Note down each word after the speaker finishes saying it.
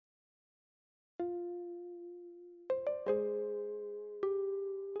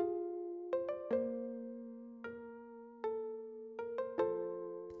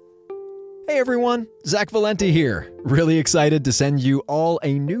Hey everyone, Zach Valenti here. Really excited to send you all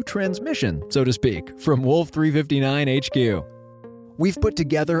a new transmission, so to speak, from Wolf 359 HQ. We've put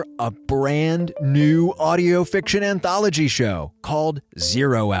together a brand new audio fiction anthology show called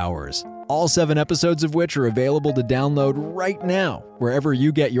 0 Hours. All 7 episodes of which are available to download right now, wherever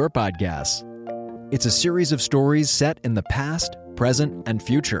you get your podcasts. It's a series of stories set in the past, present, and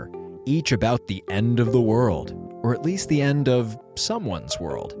future, each about the end of the world, or at least the end of someone's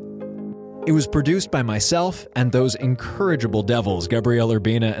world. It was produced by myself and those incorrigible devils, Gabrielle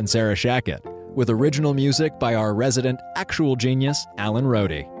Urbina and Sarah Shackett, with original music by our resident actual genius, Alan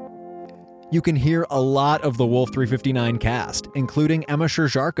Rohde. You can hear a lot of the Wolf 359 cast, including Emma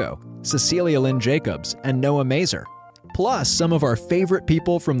Sherr-Ziarko, Cecilia Lynn Jacobs, and Noah Mazer, plus some of our favorite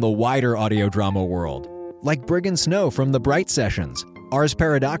people from the wider audio drama world, like Briggan Snow from The Bright Sessions, Ars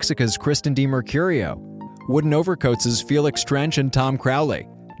Paradoxica's Kristen DiMercurio, Wooden Overcoats' Felix Trench and Tom Crowley,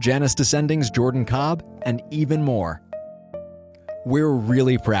 Janus Descending's Jordan Cobb, and even more. We're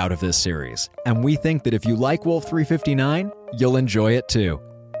really proud of this series, and we think that if you like Wolf 359, you'll enjoy it too.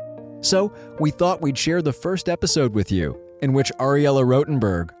 So, we thought we'd share the first episode with you, in which Ariella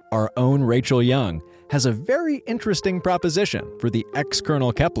Rotenberg, our own Rachel Young, has a very interesting proposition for the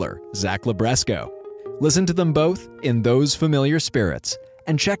ex-Colonel Kepler, Zach Libresco. Listen to them both in those familiar spirits,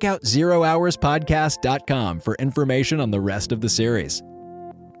 and check out zerohourspodcast.com for information on the rest of the series.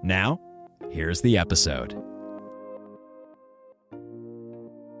 Now, here's the episode.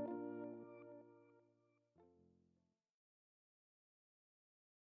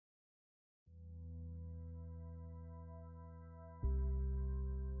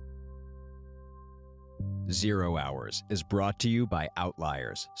 Zero Hours is brought to you by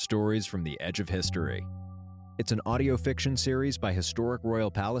Outliers, Stories from the Edge of History. It's an audio fiction series by Historic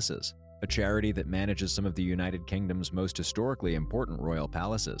Royal Palaces, a charity that manages some of the United Kingdom's most historically important royal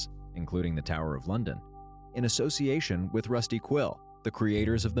palaces, including the Tower of London, in association with Rusty Quill, the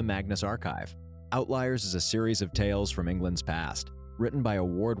creators of the Magnus Archive. Outliers is a series of tales from England's past, written by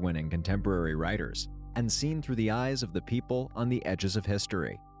award-winning contemporary writers, and seen through the eyes of the people on the edges of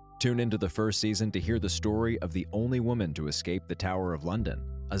history. Tune into the first season to hear the story of the only woman to escape the Tower of London,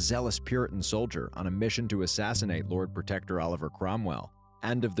 a zealous Puritan soldier on a mission to assassinate Lord Protector Oliver Cromwell,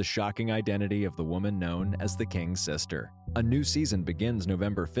 and of the shocking identity of the woman known as the King's Sister. A new season begins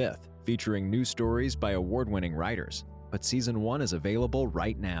November 5th, featuring new stories by award-winning writers, but Season 1 is available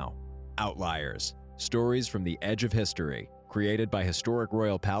right now. Outliers, Stories from the Edge of History, created by Historic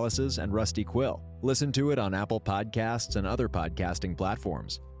Royal Palaces and Rusty Quill. Listen to it on Apple Podcasts and other podcasting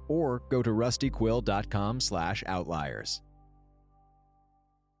platforms, or go to rustyquill.com/outliers.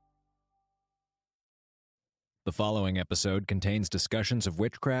 The following episode contains discussions of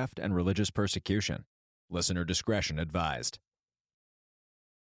witchcraft and religious persecution. Listener discretion advised.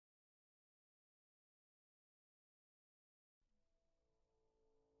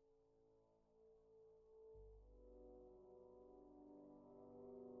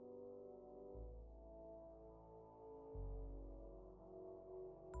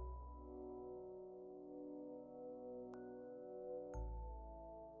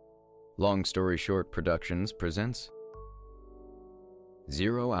 Long Story Short Productions presents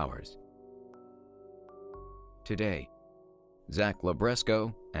 0 Hours. Today, Zach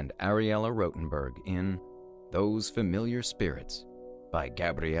Libresco and Ariella Rotenberg in Those Familiar Spirits by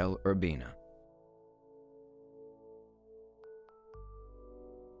Gabrielle Urbina.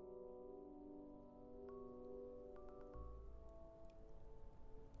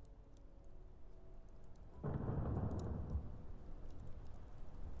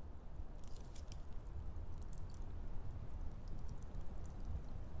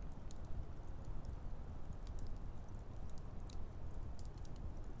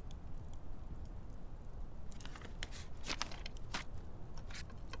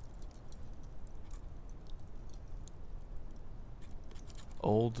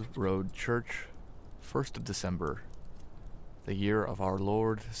 Old Road Church, 1st of December, the year of our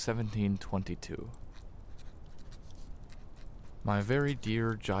Lord 1722. My very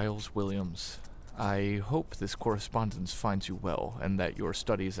dear Giles Williams, I hope this correspondence finds you well, and that your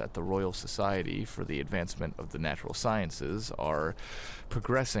studies at the Royal Society for the Advancement of the Natural Sciences are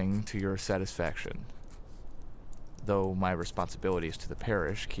progressing to your satisfaction. Though my responsibilities to the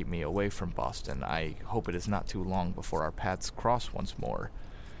parish keep me away from Boston, I hope it is not too long before our paths cross once more.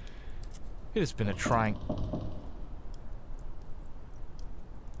 It has been a trying...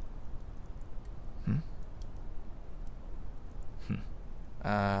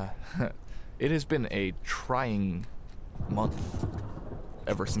 It has been a trying month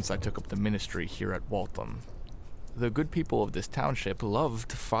ever since I took up the ministry here at Waltham. The good people of this township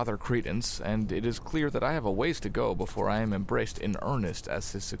loved Father Credence, and it is clear that I have a ways to go before I am embraced in earnest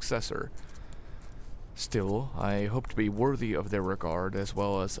as his successor. Still, I hope to be worthy of their regard as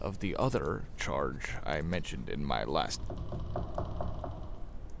well as of the other charge I mentioned in my last...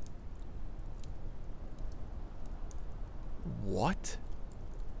 What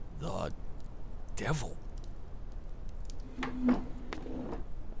the devil?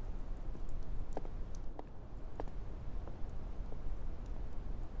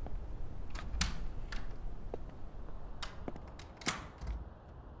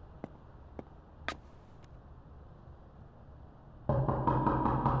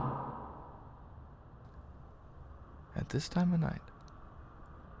 At this time of night.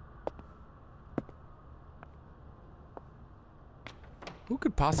 Who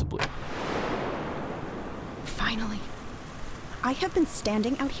could possibly? Finally. I have been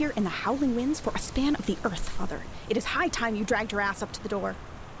standing out here in the howling winds for a span of the earth, Father. It is high time you dragged your ass up to the door.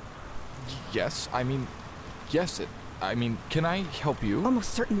 Yes, can I help you?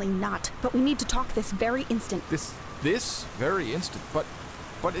 Almost certainly not, but we need to talk this very instant. This very instant, but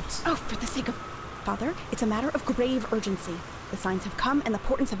it's... Oh, for the sake of... Father, it's a matter of grave urgency. The signs have come and the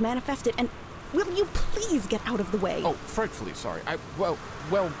portents have manifested, and will you please get out of the way? Oh, frightfully sorry. Well,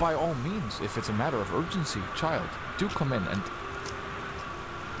 by all means, if it's a matter of urgency, child, do come in and...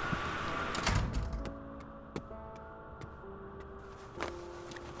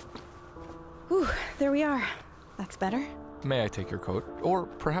 Whew, there we are. That's better. May I take your coat? Or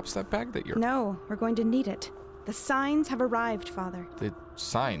perhaps that bag that you're... No, we're going to need it. The signs have arrived, Father. The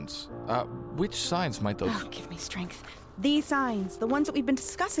signs? Which signs might those... Oh, give me strength. These signs, the ones that we've been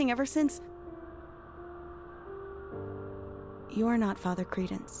discussing ever since... You're not Father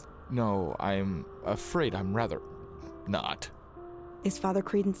Credence. No, I'm afraid I'm rather not. Is Father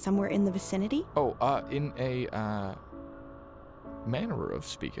Credence somewhere in the vicinity? Oh, in a, manner of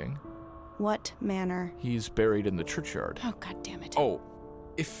speaking. What manner? He's buried in the churchyard. Oh, God damn it. Oh,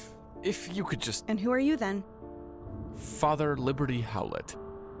 if you could just... And who are you then? Father Liberty Howlett.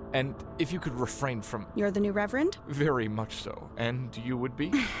 And if you could refrain from... You're the new reverend? Very much so. And you would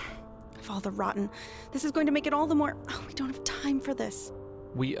be? Father Rotten. This is going to make it all the more... Oh, we don't have time for this.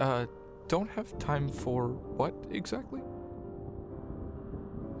 We, don't have time for what exactly?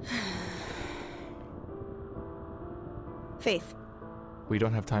 Faith. We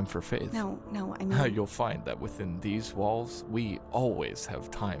don't have time for faith. No, I mean... You'll find that within these walls, we always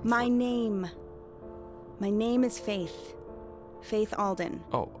have time My name is Faith. Faith Alden.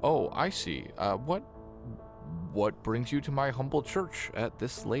 Oh, I see. What brings you to my humble church at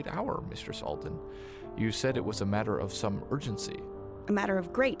this late hour, Mistress Alden? You said it was a matter of some urgency. A matter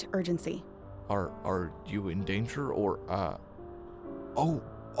of great urgency. Are you in danger, or, Oh!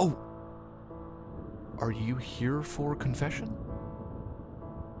 Are you here for confession?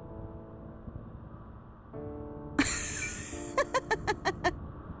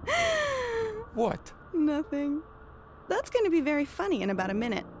 What? Nothing. That's going to be very funny in about a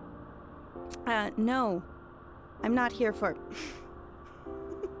minute. No. I'm not here for...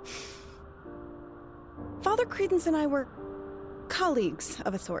 Father Credence and I were colleagues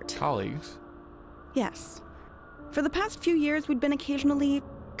of a sort. Colleagues? Yes. For the past few years, we'd been occasionally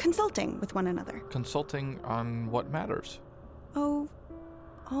consulting with one another. Consulting on what matters? Oh,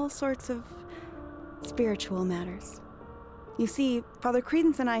 all sorts of spiritual matters. You see, Father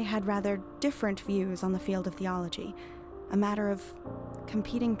Credence and I had rather different views on the field of theology. A matter of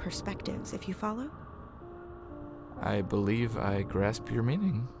competing perspectives, if you follow? I believe I grasp your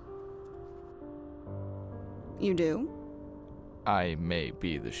meaning. You do? I may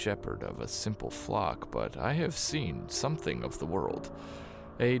be the shepherd of a simple flock, but I have seen something of the world.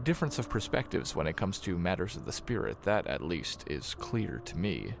 A difference of perspectives when it comes to matters of the spirit, that at least is clear to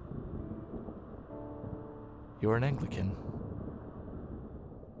me. You're an Anglican.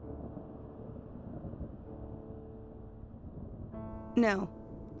 No.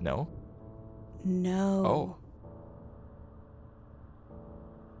 No? No. Oh.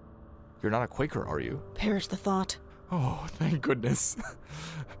 You're not a Quaker, are you? Perish the thought. Oh, thank goodness.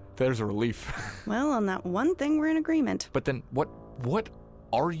 There's a relief. Well, on that one thing, we're in agreement. But then, what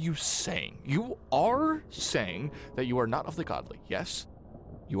are you saying? You are saying that you are not of the godly, yes?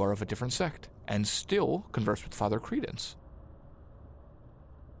 You are of a different sect, and still converse with Father Credence.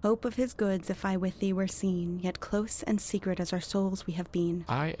 Hope of his goods if I with thee were seen, yet close and secret as our souls we have been.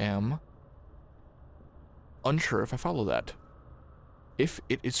 I am unsure if I follow that. If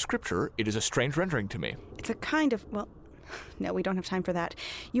it is scripture, it is a strange rendering to me. It's a kind of, well, no, we don't have time for that.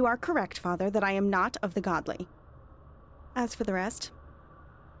 You are correct, Father, that I am not of the godly. As for the rest,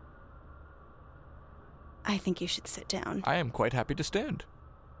 I think you should sit down. I am quite happy to stand.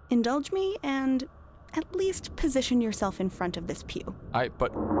 Indulge me and at least position yourself in front of this pew.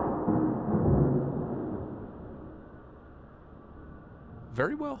 But...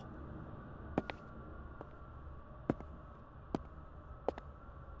 Very well.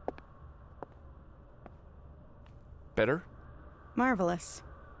 Better? Marvelous.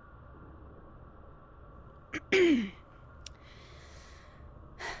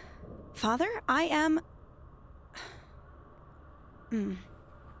 Father, I am...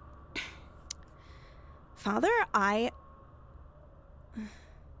 Father,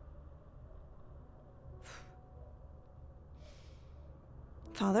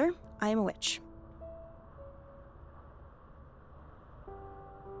 Father, I am a witch.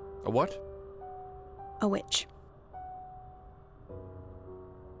 A what? A witch.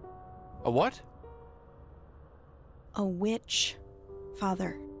 A what? A witch,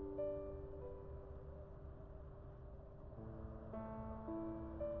 Father.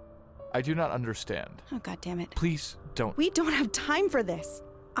 I do not understand. Oh, God damn it. Please don't. We don't have time for this.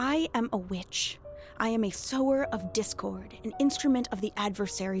 I am a witch. I am a sower of discord, an instrument of the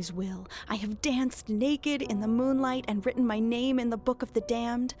adversary's will. I have danced naked in the moonlight and written my name in the book of the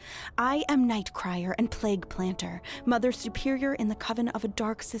damned. I am night crier and plague planter, mother superior in the coven of a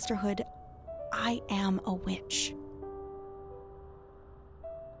dark sisterhood. I am a witch.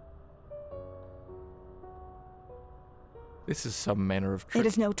 This is some manner of trick. It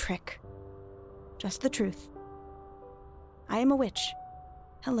is no trick. Just the truth. I am a witch.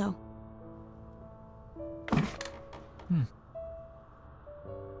 Hello.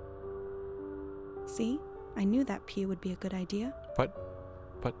 See? I knew that pew would be a good idea. But...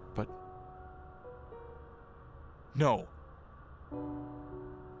 No.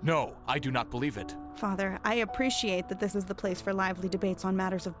 No, I do not believe it. Father, I appreciate that this is the place for lively debates on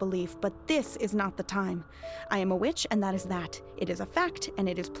matters of belief, but this is not the time. I am a witch, and that is that. It is a fact, and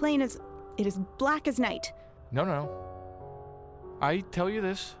it is plain as... It is black as night. No. I tell you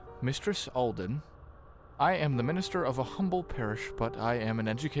this, Mistress Alden. I am the minister of a humble parish, but I am an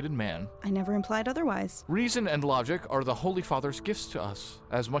educated man. I never implied otherwise. Reason and logic are the Holy Father's gifts to us,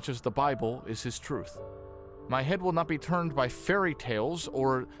 as much as the Bible is his truth. My head will not be turned by fairy tales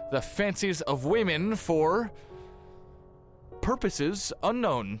or the fancies of women for purposes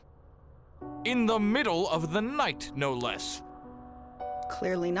unknown. In the middle of the night, no less.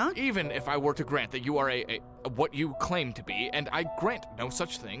 Clearly not. Even if I were to grant that you are a what you claim to be, and I grant no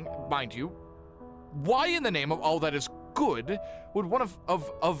such thing, mind you, why in the name of all that is good would one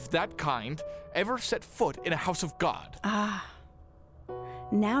of that kind ever set foot in a house of God? Ah.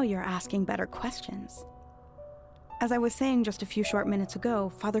 Now you're asking better questions. As I was saying just a few short minutes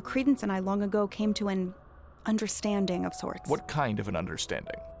ago, Father Credence and I long ago came to an understanding of sorts. What kind of an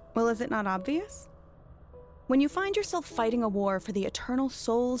understanding? Well, is it not obvious? When you find yourself fighting a war for the eternal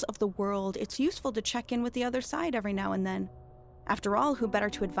souls of the world, it's useful to check in with the other side every now and then. After all, who better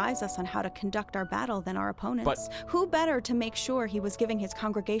to advise us on how to conduct our battle than our opponents? But who better to make sure he was giving his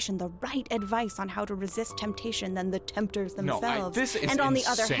congregation the right advice on how to resist temptation than the tempters themselves? This is and on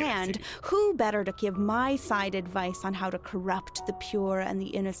insanity. The other hand, who better to give my side advice on how to corrupt the pure and the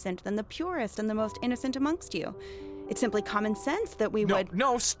innocent than the purest and the most innocent amongst you? It's simply common sense that we would...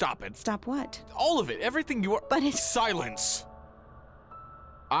 No, stop it. Stop what? All of it, everything you are... But it's... Silence!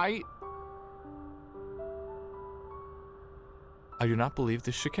 I do not believe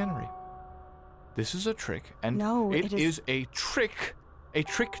this chicanery. This is a trick, and no, it is a trick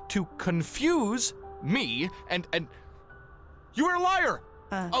to confuse me, and you are a liar!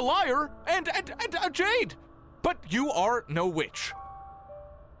 A liar and a jade! But you are no witch.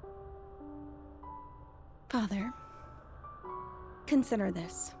 Father, consider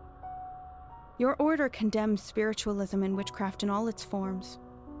this. Your order condemns spiritualism and witchcraft in all its forms.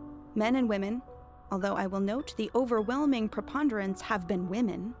 Men and women, although I will note the overwhelming preponderance have been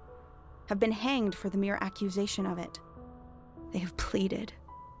women, have been hanged for the mere accusation of it. They have pleaded,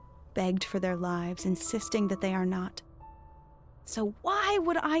 begged for their lives, insisting that they are not. So why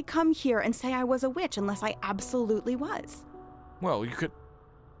would I come here and say I was a witch unless I absolutely was? Well, you could...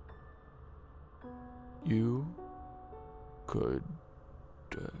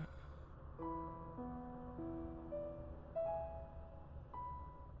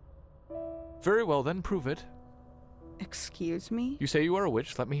 Very well, then, prove it. Excuse me? You say you are a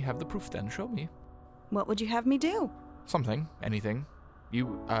witch. Let me have the proof, then. Show me. What would you have me do? Something. Anything.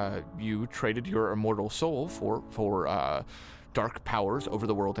 You traded your immortal soul for dark powers over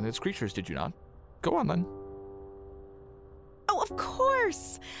the world and its creatures, did you not? Go on, then. Oh, of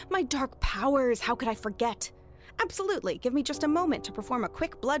course! My dark powers, how could I forget? Absolutely. Give me just a moment to perform a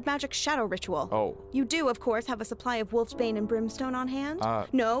quick blood magic shadow ritual. Oh. You do, of course, have a supply of wolfsbane and brimstone on hand?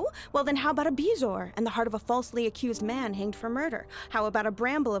 No? Well, then how about a bezoar and the heart of a falsely accused man hanged for murder? How about a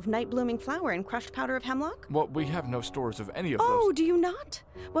bramble of night-blooming flower and crushed powder of hemlock? Well, we have no stores of any of those. Oh, do you not?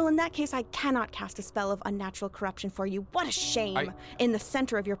 Well, in that case, I cannot cast a spell of unnatural corruption for you. What a shame! In the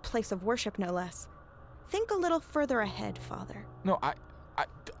center of your place of worship, no less. Think a little further ahead, Father. No,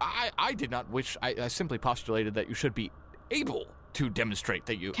 I did not wish. I simply postulated that you should be able to demonstrate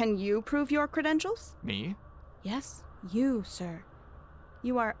that you... Can you prove your credentials? Me? Yes, you, sir.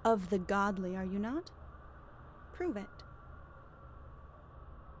 You are of the godly, are you not? Prove it.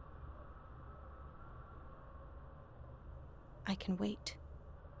 I can wait.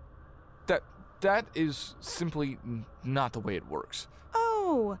 That is simply not the way it works.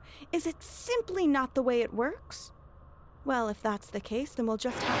 Oh, is it simply not the way it works? Well, if that's the case, then we'll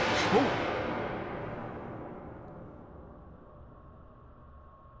just have...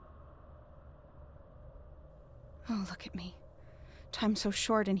 Oh, look at me. Time's so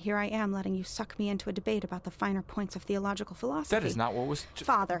short, and here I am letting you suck me into a debate about the finer points of theological philosophy. That is not what was...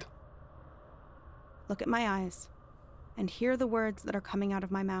 Father, look at my eyes, and hear the words that are coming out of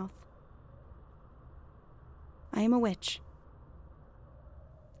my mouth. I am a witch.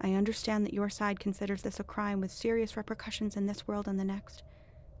 I understand that your side considers this a crime with serious repercussions in this world and the next,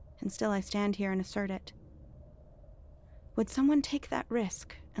 and still I stand here and assert it. Would someone take that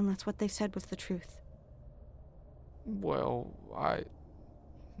risk unless what they said was the truth? Well, I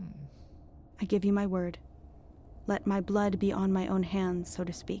give you my word. Let my blood be on my own hands, so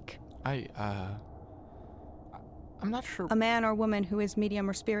to speak. I'm not sure... A man or woman who is medium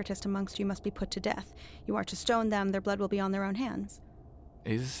or spiritist amongst you must be put to death. You are to stone them, their blood will be on their own hands.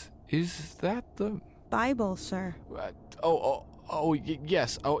 Is that the... Bible, sir.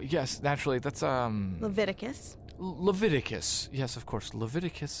 Yes. Oh, yes, naturally, that's, Leviticus. Leviticus. Yes, of course.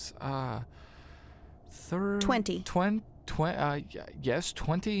 Leviticus, 20. Yes,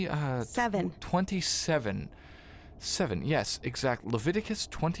 20, 7. 27. 7, yes, exact. Leviticus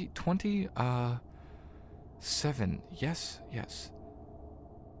 20, 7. Yes.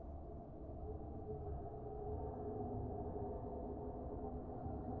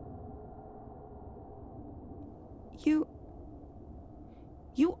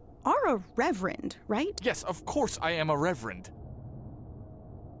 You are a reverend, right? Yes, of course I am a reverend.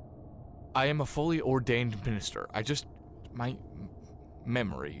 I am a fully ordained minister. My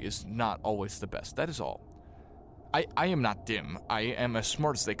memory is not always the best, that is all. I am not dim. I am as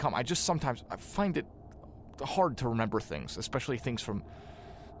smart as they come. I find it hard to remember things, especially things from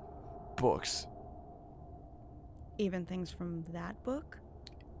books. Even things from that book?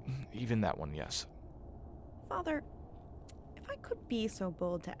 Even that one, yes. Father, if I could be so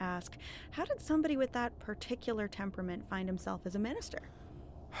bold to ask, how did somebody with that particular temperament find himself as a minister?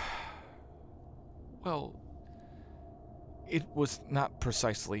 Well, it was not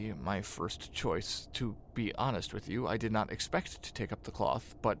precisely my first choice, to be honest with you. I did not expect to take up the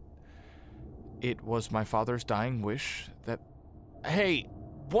cloth, but it was my father's dying wish that... Hey,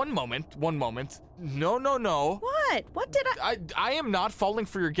 one moment. No. What? What did I am not falling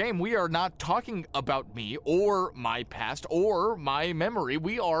for your game. We are not talking about me or my past or my memory.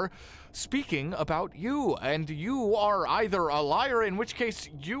 We are speaking about you, and you are either a liar, in which case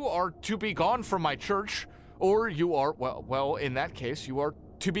you are to be gone from my church, or you are, well, in that case, you are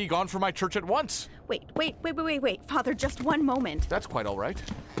to be gone from my church at once. Wait, Father, just one moment. That's quite all right.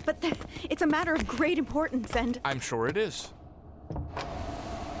 But it's a matter of great importance, and... I'm sure it is.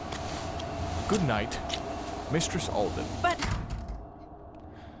 Good night, Mistress Alden. But...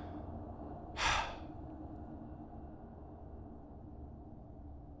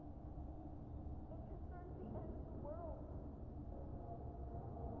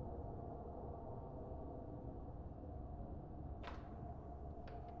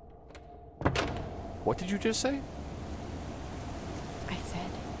 What did you just say? I said,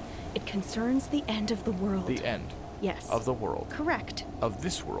 it concerns the end of the world. The end? Yes. Of the world? Correct. Of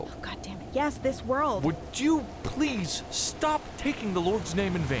this world? Oh, God damn it. Yes, this world. Would you please stop taking the Lord's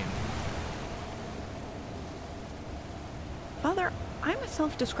name in vain? Father, I'm a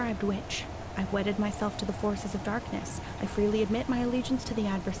self-described witch. I've wedded myself to the forces of darkness. I freely admit my allegiance to the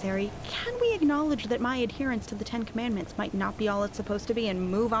adversary. Can we acknowledge that my adherence to the Ten Commandments might not be all it's supposed to be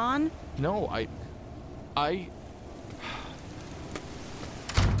and move on? No, I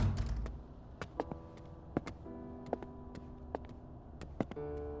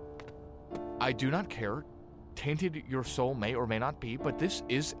do not care. Tainted your soul may or may not be, but this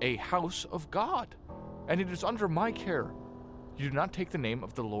is a house of God, and it is under my care. You do not take the name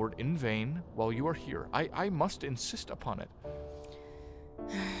of the Lord in vain while you are here. I must insist upon it.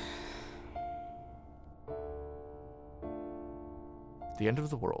 The end of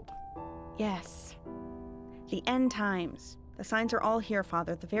the world. Yes. The end times. The signs are all here,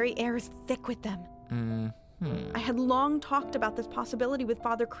 Father. The very air is thick with them. I had long talked about this possibility with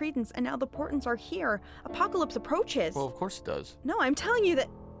Father Credence, and now the portents are here. Apocalypse approaches. Well, of course it does. No, I'm telling you that...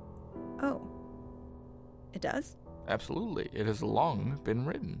 Oh. It does? Absolutely. It has long been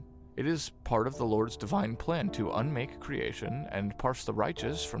written. It is part of the Lord's divine plan to unmake creation and parse the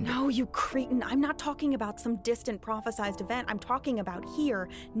righteous from No, you cretin. I'm not talking about some distant prophesized event. I'm talking about here,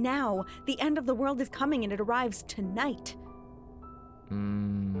 now. The end of the world is coming, and it arrives tonight.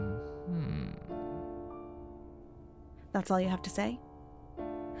 That's all you have to say?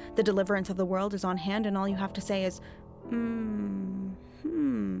 The deliverance of the world is on hand, and all you have to say is,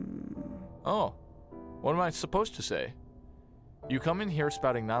 Oh, what am I supposed to say? You come in here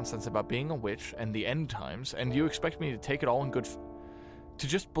spouting nonsense about being a witch and the end times, and you expect me to take it all in good to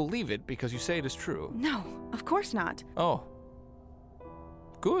just believe it because you say it is true. No, of course not. Oh.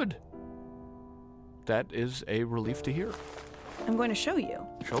 Good. That is a relief to hear. I'm going to show you.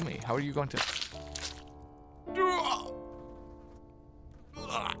 Show me. How are you going to...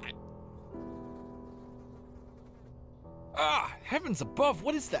 Heavens above,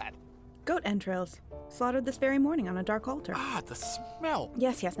 what is that? Goat entrails. Slaughtered this very morning on a dark altar. The smell.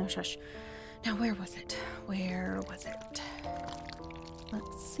 Yes, no, shush. Now, where was it?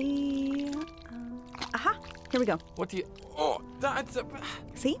 Let's see. Aha! Here we go. What do you... Oh, that's a...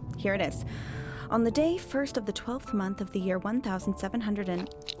 See? Here it is. On the day first of the 12th month of the year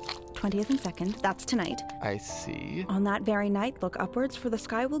 1720th and second, that's tonight. I see. On that very night, look upwards, for the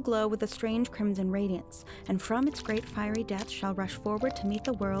sky will glow with a strange crimson radiance, and from its great fiery depths shall rush forward to meet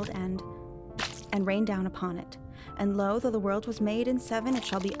the world and rain down upon it. And lo, though the world was made in 7, it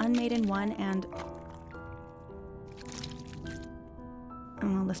shall be unmade in 1, and...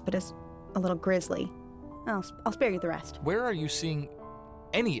 Oh, this bit is a little grisly. I'll spare you the rest. Where are you seeing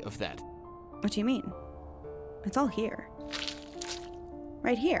any of that? What do you mean? It's all here.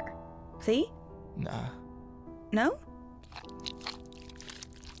 Right here. See? Nah. No?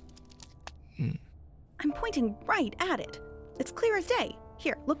 I'm pointing right at it. It's clear as day.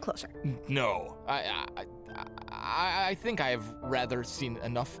 Here, look closer. No. I think I have rather seen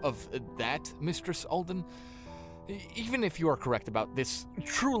enough of that, Mistress Alden. Even if you are correct about this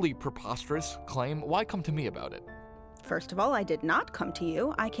truly preposterous claim, why come to me about it? First of all, I did not come to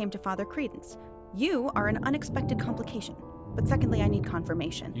you. I came to Father Credence. You are an unexpected complication. But secondly, I need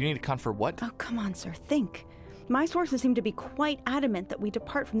confirmation. You need to confirm what? Oh, come on, sir. Think. My sources seem to be quite adamant that we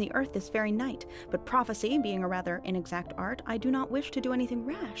depart from the earth this very night. But prophecy, being a rather inexact art, I do not wish to do anything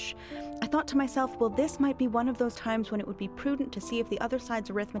rash. I thought to myself, well, this might be one of those times when it would be prudent to see if the other side's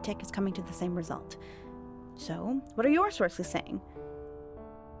arithmetic is coming to the same result. So, what are your sources saying?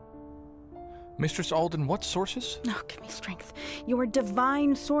 Mistress Alden, what sources? Oh, give me strength. Your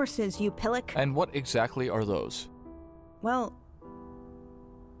divine sources, you pillock. And what exactly are those? Well...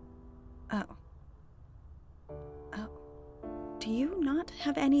 Oh. Do you not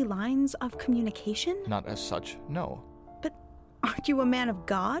have any lines of communication? Not as such, no. But aren't you a man of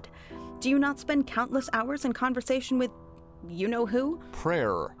God? Do you not spend countless hours in conversation with you-know-who?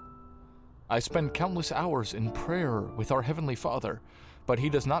 Prayer. I spend countless hours in prayer with our Heavenly Father, but He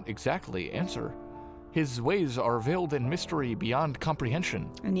does not exactly answer. His ways are veiled in mystery beyond comprehension.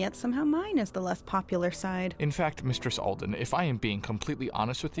 And yet somehow mine is the less popular side. In fact, Mistress Alden, if I am being completely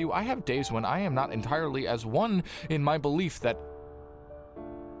honest with you, I have days when I am not entirely as one in my belief that...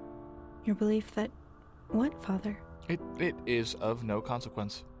 Your belief that... what, Father? It is of no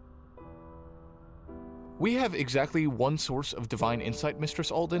consequence. We have exactly one source of divine insight,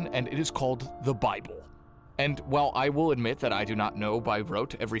 Mistress Alden, and it is called the Bible. And while I will admit that I do not know by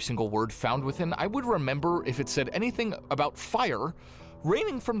rote every single word found within, I would remember if it said anything about fire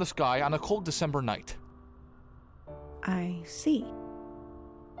raining from the sky on a cold December night. I see.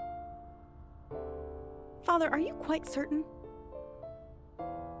 Father, are you quite certain?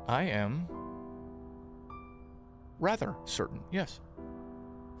 I am rather certain, yes.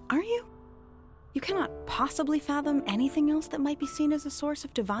 Are you? You cannot possibly fathom anything else that might be seen as a source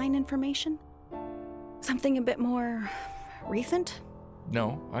of divine information? Something a bit more recent?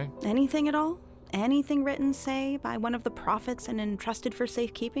 No, Anything at all? Anything written, say, by one of the prophets and entrusted for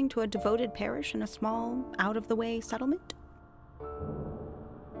safekeeping to a devoted parish in a small, out-of-the-way settlement?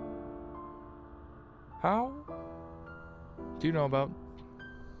 How do you know about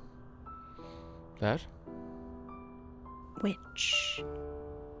that? Which?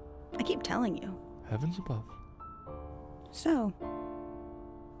 I keep telling you. Heavens above. So,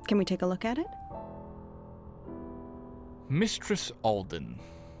 can we take a look at it? Mistress Alden.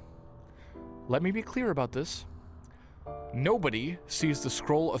 Let me be clear about this. Nobody sees the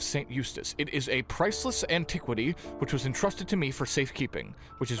Scroll of St. Eustace. It is a priceless antiquity which was entrusted to me for safekeeping,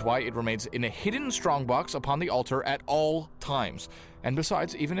 which is why it remains in a hidden strongbox upon the altar at all times. And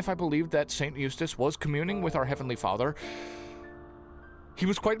besides, even if I believed that St. Eustace was communing with our Heavenly Father, he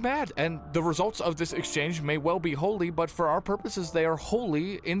was quite mad, and the results of this exchange may well be holy, but for our purposes they are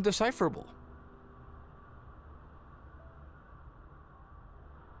wholly indecipherable.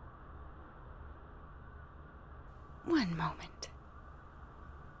 One moment.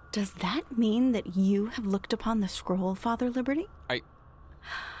 Does that mean that you have looked upon the scroll, Father Liberty?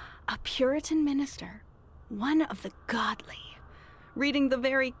 A Puritan minister, one of the godly, reading the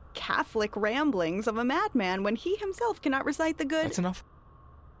very Catholic ramblings of a madman when he himself cannot recite the good... That's enough.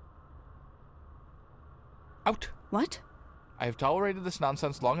 Out. What? I have tolerated this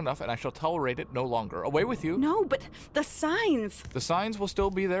nonsense long enough, and I shall tolerate it no longer. Away with you. No, but the signs... The signs will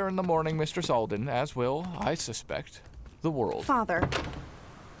still be there in the morning, Mistress Alden, as will, I suspect, the world. Father.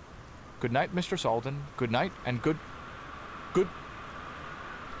 Good night, Mistress Alden. Good night, and good...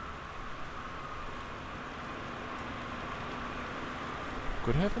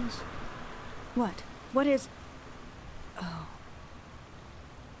 Good heavens? What? What is... Oh.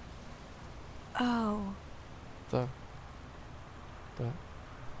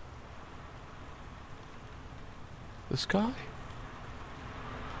 The sky?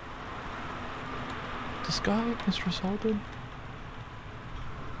 The sky, Mistress Alden?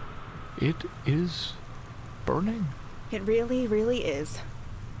 It is burning. It really, really is.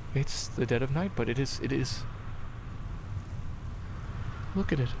 It's the dead of night, but it is...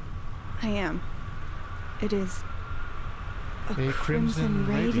 Look at it. I am. It is... A crimson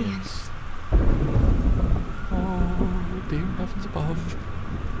radiance. Oh, dear heavens above.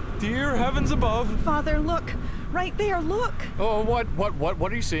 Dear heavens above! Father, look! Right there, look! Oh,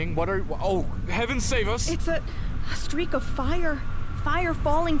 what are you seeing? Oh, heaven save us! It's a streak of fire. Fire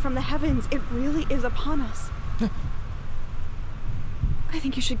falling from the heavens. It really is upon us. I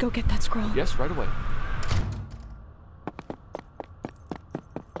think you should go get that scroll. Yes, right away.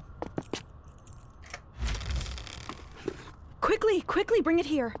 Quickly, bring it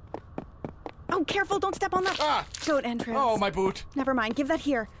here. Oh, careful, don't step on that goat entrance. Oh, my boot. Never mind, give that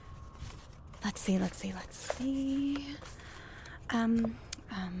here. Let's see.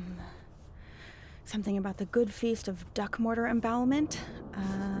 Something about the good feast of duck mortar embowelment.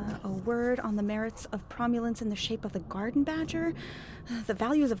 A word on the merits of promulence in the shape of the garden badger. The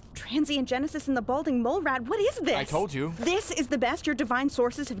values of transient genesis in the balding mole rat. What is this? I told you. This is the best your divine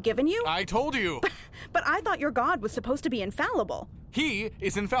sources have given you? I told you. But I thought your God was supposed to be infallible. He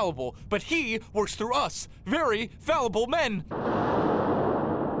is infallible, but he works through us, very fallible men.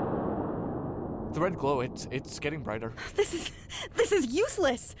 The red glow, it's getting brighter. This is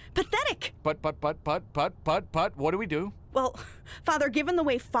useless, pathetic. But, what do we do? Well, Father, given the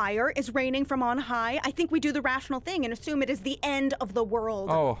way fire is raining from on high, I think we do the rational thing and assume it is the end of the world.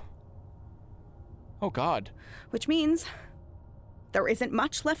 Oh, God. Which means there isn't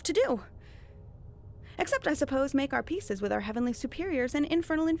much left to do. Except, I suppose, make our peaces with our heavenly superiors and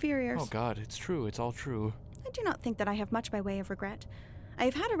infernal inferiors. Oh, God, it's true. It's all true. I do not think that I have much by way of regret. I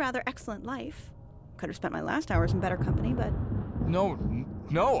have had a rather excellent life. Could have spent my last hours in better company, but...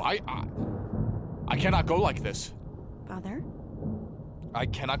 No, I cannot go like this. Father? I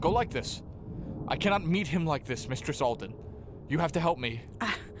cannot go like this. I cannot meet him like this, Mistress Alden. You have to help me.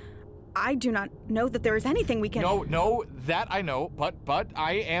 I do not know that there is anything we can... No, that I know, but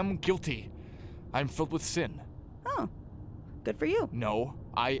I am guilty. I am filled with sin. Oh, good for you. No,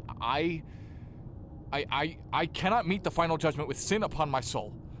 I cannot meet the final judgment with sin upon my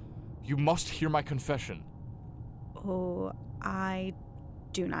soul. You must hear my confession. Oh, I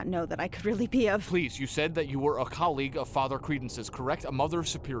do not know that I could really be of... Please, you said that you were a colleague of Father Credence's, correct? A mother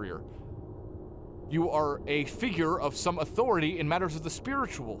superior. You are a figure of some authority in matters of the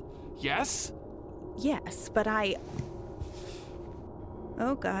spiritual, yes? Yes, but I...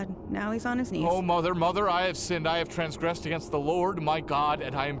 Oh, God, now he's on his knees. Oh, Mother, I have sinned. I have transgressed against the Lord, my God,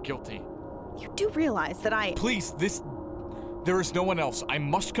 and I am guilty. You do realize that I... Please, there is no one else. I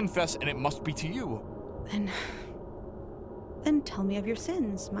must confess, and it must be to you. Then tell me of your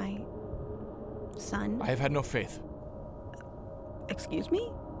sins, my son. I have had no faith. Excuse me?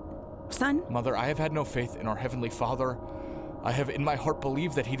 Son? Mother, I have had no faith in our Heavenly Father. I have in my heart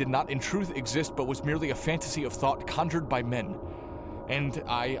believed that he did not in truth exist, but was merely a fantasy of thought conjured by men. And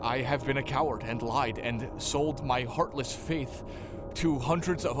I have been a coward and lied and sold my heartless faith to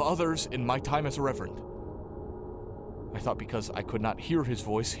hundreds of others in my time as a reverend. I thought because I could not hear his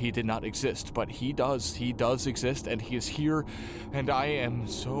voice, he did not exist. But he does. He does exist, and he is here, and I am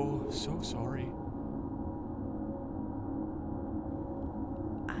so sorry.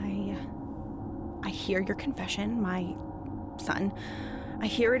 I hear your confession, my son. I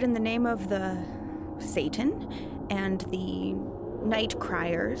hear it in the name of the Satan and the night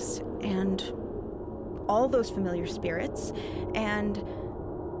criers and all those familiar spirits, and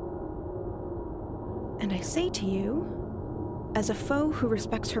I say to you, as a foe who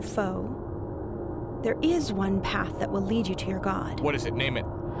respects her foe, there is one path that will lead you to your God. What is it? Name it.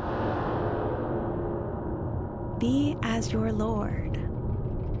 Be as your Lord.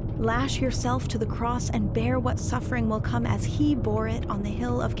 Lash yourself to the cross and bear what suffering will come as he bore it on the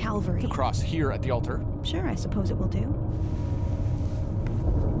hill of Calvary. The cross here at the altar. Sure, I suppose it will do.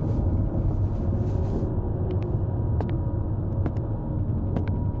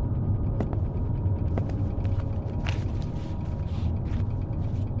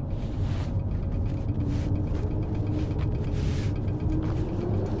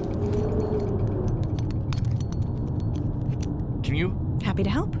 Can you? Happy to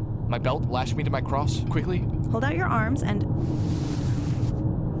help. My belt, lash me to my cross, quickly. Hold out your arms and...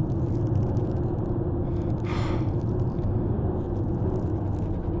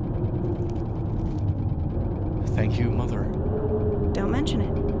 Thank you, Mother. Don't mention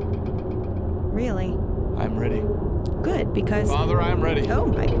it. Really. I'm ready. Good, because... Father, I am ready.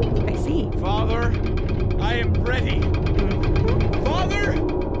 Oh, I see. Father, I am ready. Father,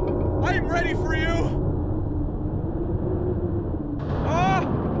 I am ready for you.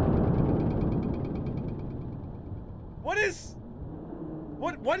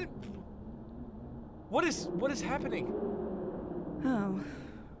 What is happening? Oh.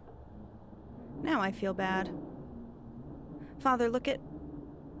 Now I feel bad. Father, look at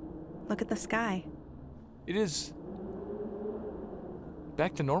the sky. It is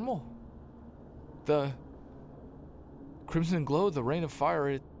back to normal. The crimson glow, the rain of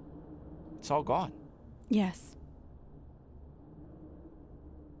fire, it's all gone. Yes.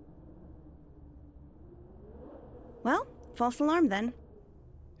 Well, false alarm then.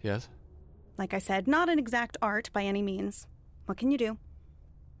 Yes? Like I said, not an exact art by any means. What can you do?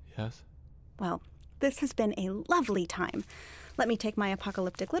 Yes? Well, this has been a lovely time. Let me take my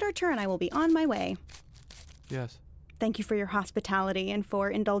apocalyptic literature and I will be on my way. Yes. Thank you for your hospitality and for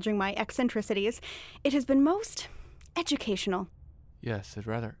indulging my eccentricities. It has been most educational. Yes, I'd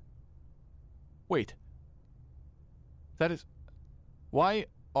rather... Wait. That is... Why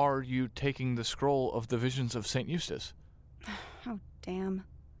are you taking the scroll of the visions of St. Eustace? Oh, damn.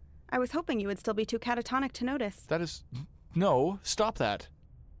 I was hoping you would still be too catatonic to notice. That is... No, stop that.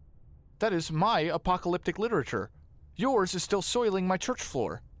 That is my apocalyptic literature. Yours is still soiling my church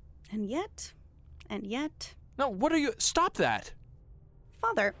floor. And yet... No, what are you... Stop that!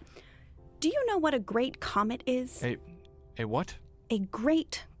 Father, do you know what a great comet is? A what? A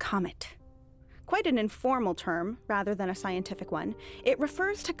great comet. Quite an informal term, rather than a scientific one. It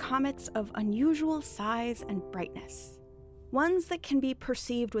refers to comets of unusual size and brightness. Ones that can be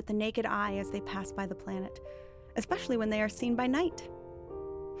perceived with the naked eye as they pass by the planet, especially when they are seen by night.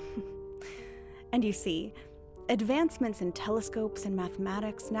 And you see, advancements in telescopes and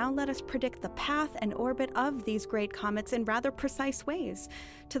mathematics now let us predict the path and orbit of these great comets in rather precise ways,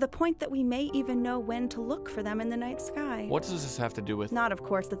 to the point that we may even know when to look for them in the night sky. What does this have to do with... Not, of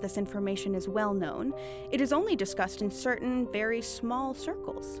course, that this information is well known. It is only discussed in certain, very small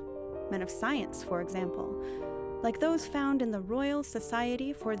circles. Men of science, for example. Like those found in the Royal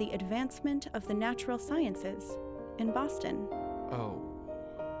Society for the Advancement of the Natural Sciences in Boston. Oh.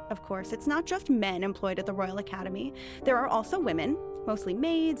 Of course, it's not just men employed at the Royal Academy. There are also women, mostly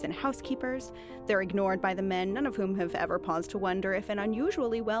maids and housekeepers. They're ignored by the men, none of whom have ever paused to wonder if an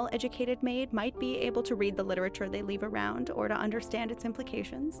unusually well-educated maid might be able to read the literature they leave around or to understand its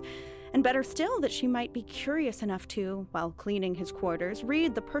implications. And better still, that she might be curious enough to, while cleaning his quarters,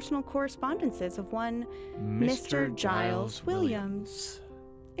 read the personal correspondences of one Mr. Giles Williams.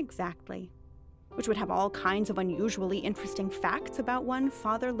 Exactly. Which would have all kinds of unusually interesting facts about one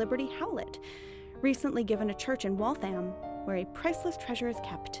Father Liberty Howlett, recently given a church in Waltham, where a priceless treasure is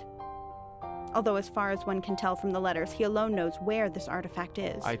kept. Although as far as one can tell from the letters, he alone knows where this artifact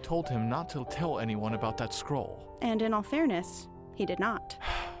is. I told him not to tell anyone about that scroll. And in all fairness, he did not.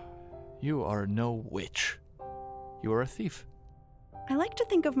 You are no witch. You are a thief. I like to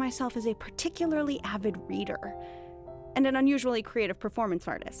think of myself as a particularly avid reader, and an unusually creative performance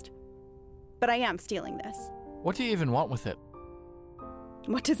artist. But I am stealing this. What do you even want with it?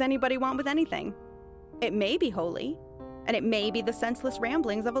 What does anybody want with anything? It may be holy, And it may be the senseless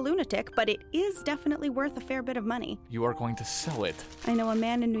ramblings of a lunatic, but it is definitely worth a fair bit of money. You are going to sell it. I know a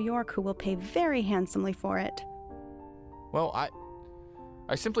man in New York who will pay very handsomely for it. Well, I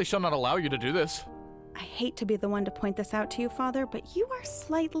simply shall not allow you to do this. I hate to be the one to point this out to you, Father, but you are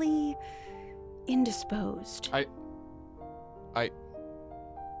slightly indisposed. I...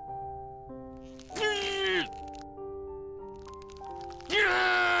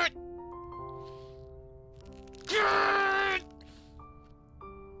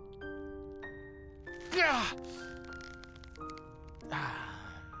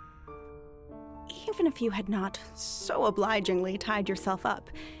 Even if you had not so obligingly tied yourself up,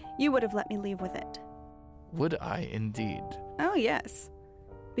 you would have let me leave with it. Would I indeed? Oh, yes.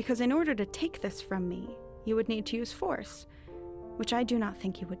 Because in order to take this from me, you would need to use force, which I do not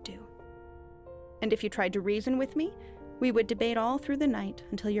think you would do. And if you tried to reason with me, we would debate all through the night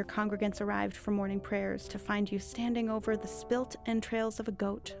until your congregants arrived for morning prayers to find you standing over the spilt entrails of a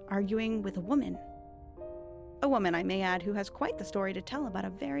goat, arguing with a woman. A woman, I may add, who has quite the story to tell about a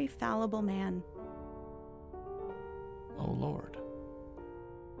very fallible man. Oh, Lord.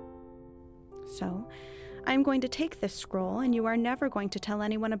 So, I'm going to take this scroll, and you are never going to tell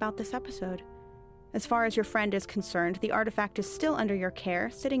anyone about this episode. As far as your friend is concerned, the artifact is still under your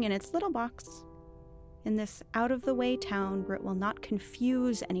care, sitting in its little box, in this out-of-the-way town where it will not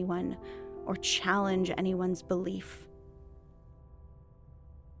confuse anyone or challenge anyone's belief.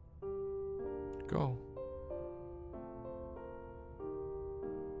 Go.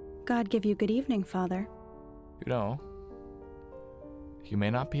 God give you good evening, Father. You know, you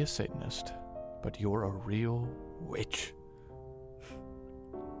may not be a Satanist, but you're a real witch.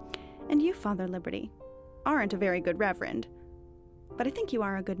 And you, Father Liberty, aren't a very good reverend, but I think you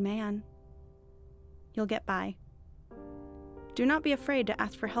are a good man. You'll get by. Do not be afraid to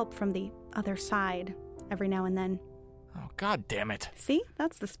ask for help from the other side every now and then. Oh, God damn it. See?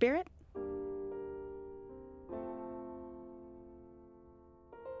 That's the spirit.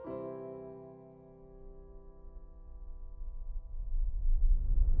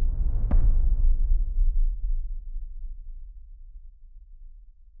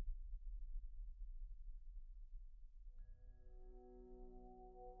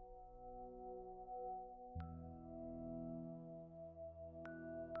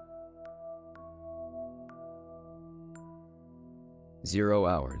 Zero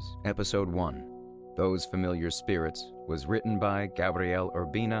Hours, Episode 1, Those Familiar Spirits, was written by Gabrielle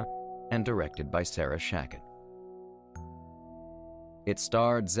Urbina and directed by Sarah Shackett. It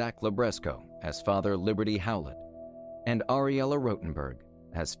starred Zach Labresco as Father Liberty Howlett and Ariella Rotenberg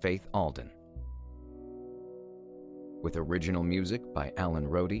as Faith Alden. With original music by Alan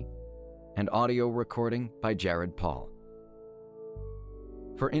Rohde and audio recording by Jared Paul.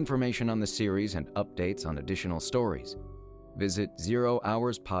 For information on the series and updates on additional stories, visit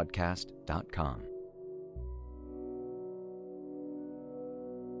zerohourspodcast.com.